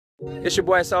It's your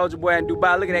boy Soldier Boy in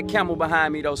Dubai. Look at that camel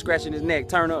behind me though, scratching his neck.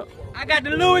 Turn up. I got the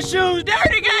Louis shoes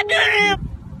dirty, goddamn!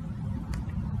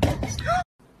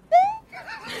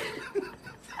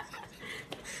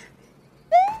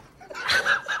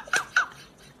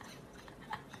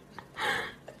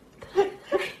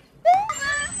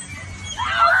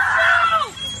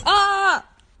啊！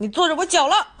你坐着我脚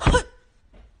了，哼！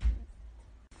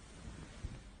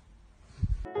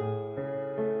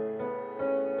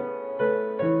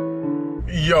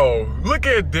 Yo, look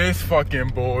at this fucking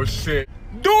bullshit.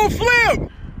 Do a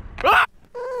flip! Ah!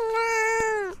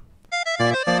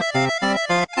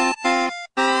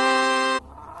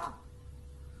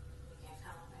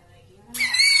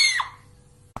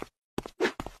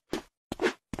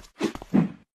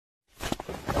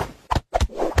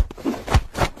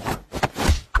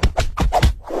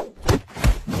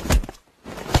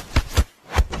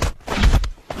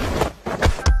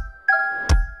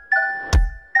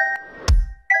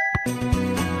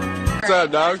 What's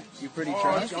up, dog? You pretty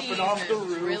trash. Jumping off the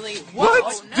roof. Really? What?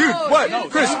 Oh, no, dude, what? no,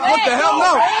 Chris, no, what the hell?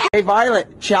 No! Hey,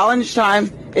 Violet, challenge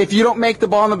time. If you don't make the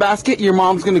ball in the basket, your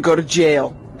mom's gonna go to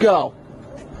jail. Go.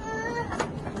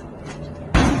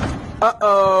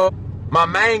 Uh-oh. My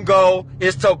main goal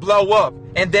is to blow up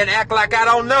and then act like I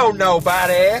don't know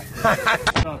nobody.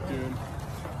 Stop, dude.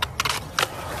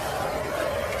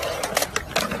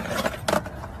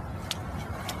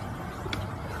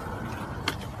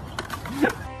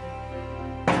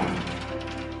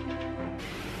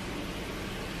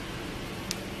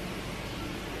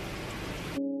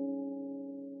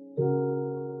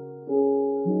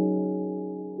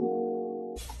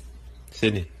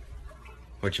 Sydney,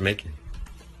 what you making?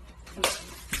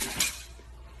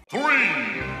 3, 2,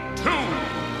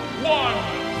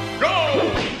 1,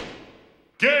 go!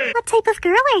 Game! What type of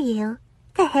girl are you?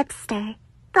 The hipster,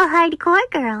 the hardcore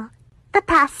girl, the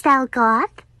pastel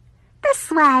goth, the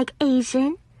swag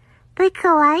Asian, the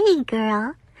kawaii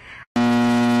girl.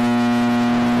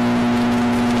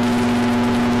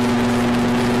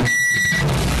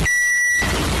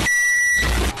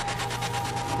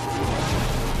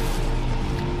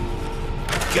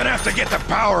 Gonna have to get the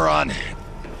power on.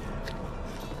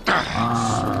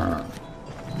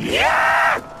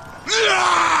 Yeah!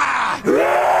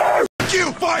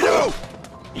 You, Fido!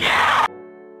 Yeah!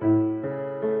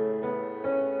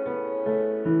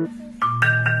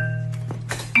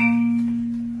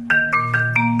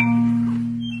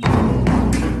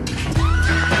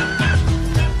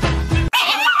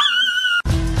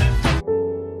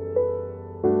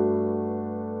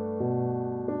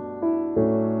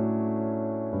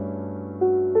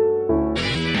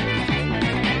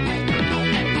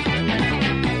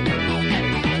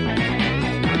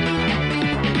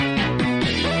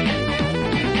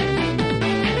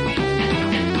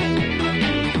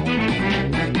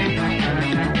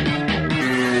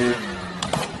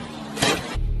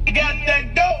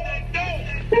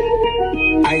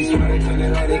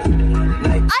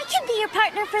 I can be your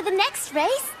partner for the next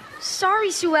race.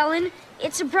 Sorry, Sue Ellen.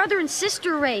 It's a brother and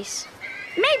sister race.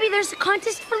 Maybe there's a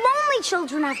contest for lonely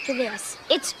children after this.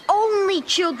 It's only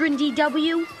children,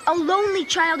 DW. A lonely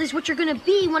child is what you're gonna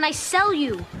be when I sell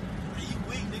you. Hey, you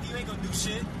weak, nigga. You ain't gonna do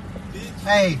shit, bitch.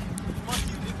 Hey. Fuck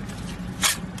you, nigga.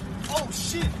 Oh,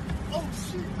 shit. Oh,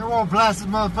 shit. Come on, blast this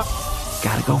motherfucker.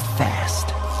 Gotta go fast.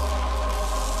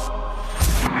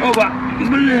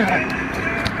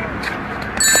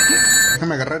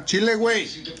 Déjame agarrar chile, güey.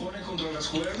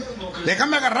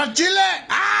 Déjame agarrar chile.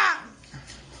 ¡Ah!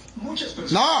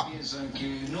 No.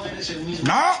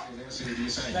 No.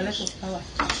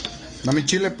 Dame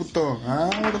chile, puto. Ah,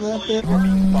 ¿verdad, perro?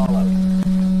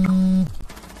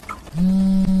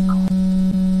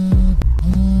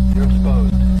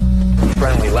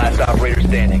 Friendly, last operator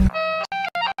standing.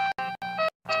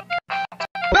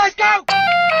 Let's go!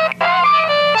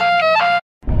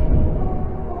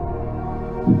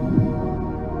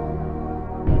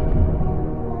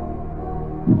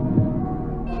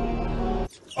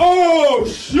 Oh,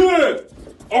 shit!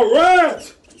 A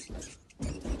rat!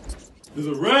 There's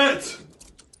a rat!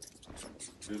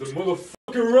 There's a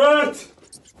motherfucking rat!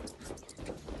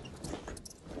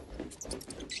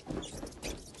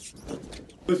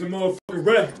 There's a motherfucking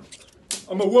rat!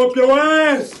 I'ma whoop your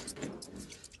ass!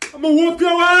 I'ma whoop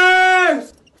your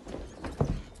ass!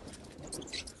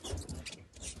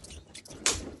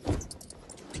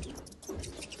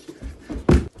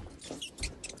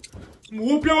 I'ma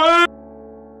whoop your ass!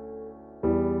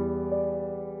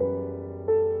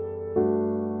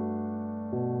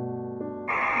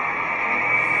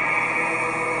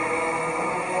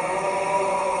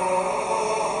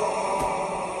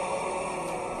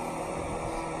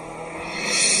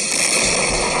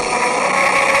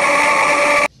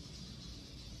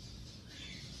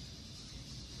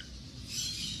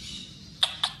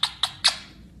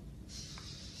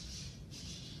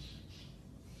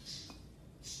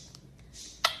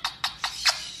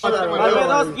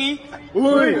 Albedoski.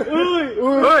 Uy, uy,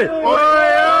 uy,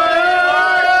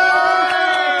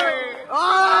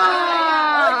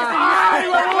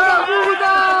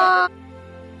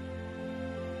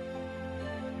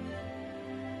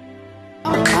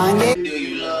 Do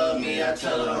you love me? I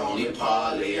tell her only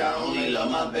partly. I only love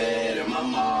my bed and my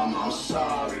mom. I'm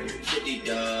sorry. 50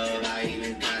 dub, I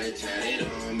even got it tatted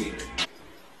on me.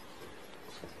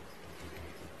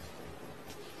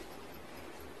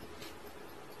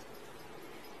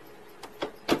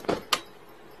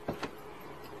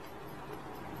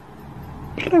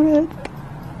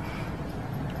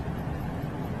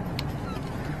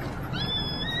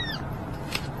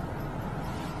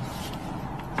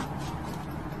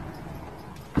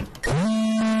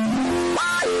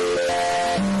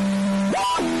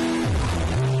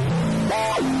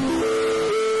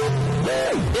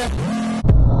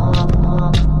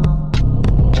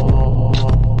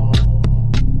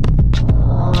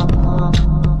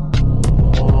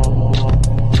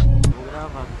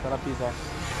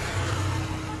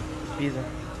 Pisa.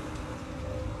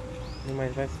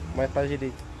 Mais para a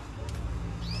direita.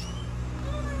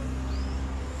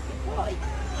 Foi.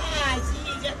 Ai,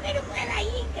 gente, eu quero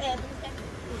peraí, credo.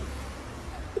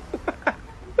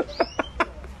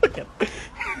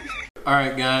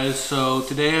 Alright guys, so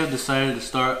today I've decided to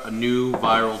start a new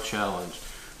viral challenge.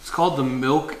 It's called the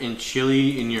milk and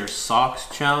chili in your socks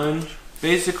challenge.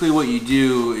 Basically what you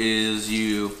do is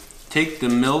you take the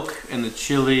milk and the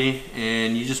chili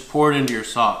and you just pour it into your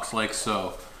socks like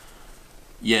so.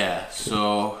 Yeah,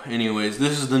 so anyways,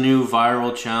 this is the new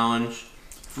viral challenge.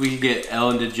 If we could get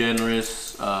Ellen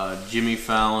DeGeneres, Jimmy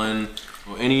Fallon,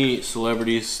 any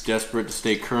celebrities desperate to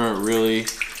stay current really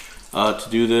to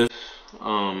do this.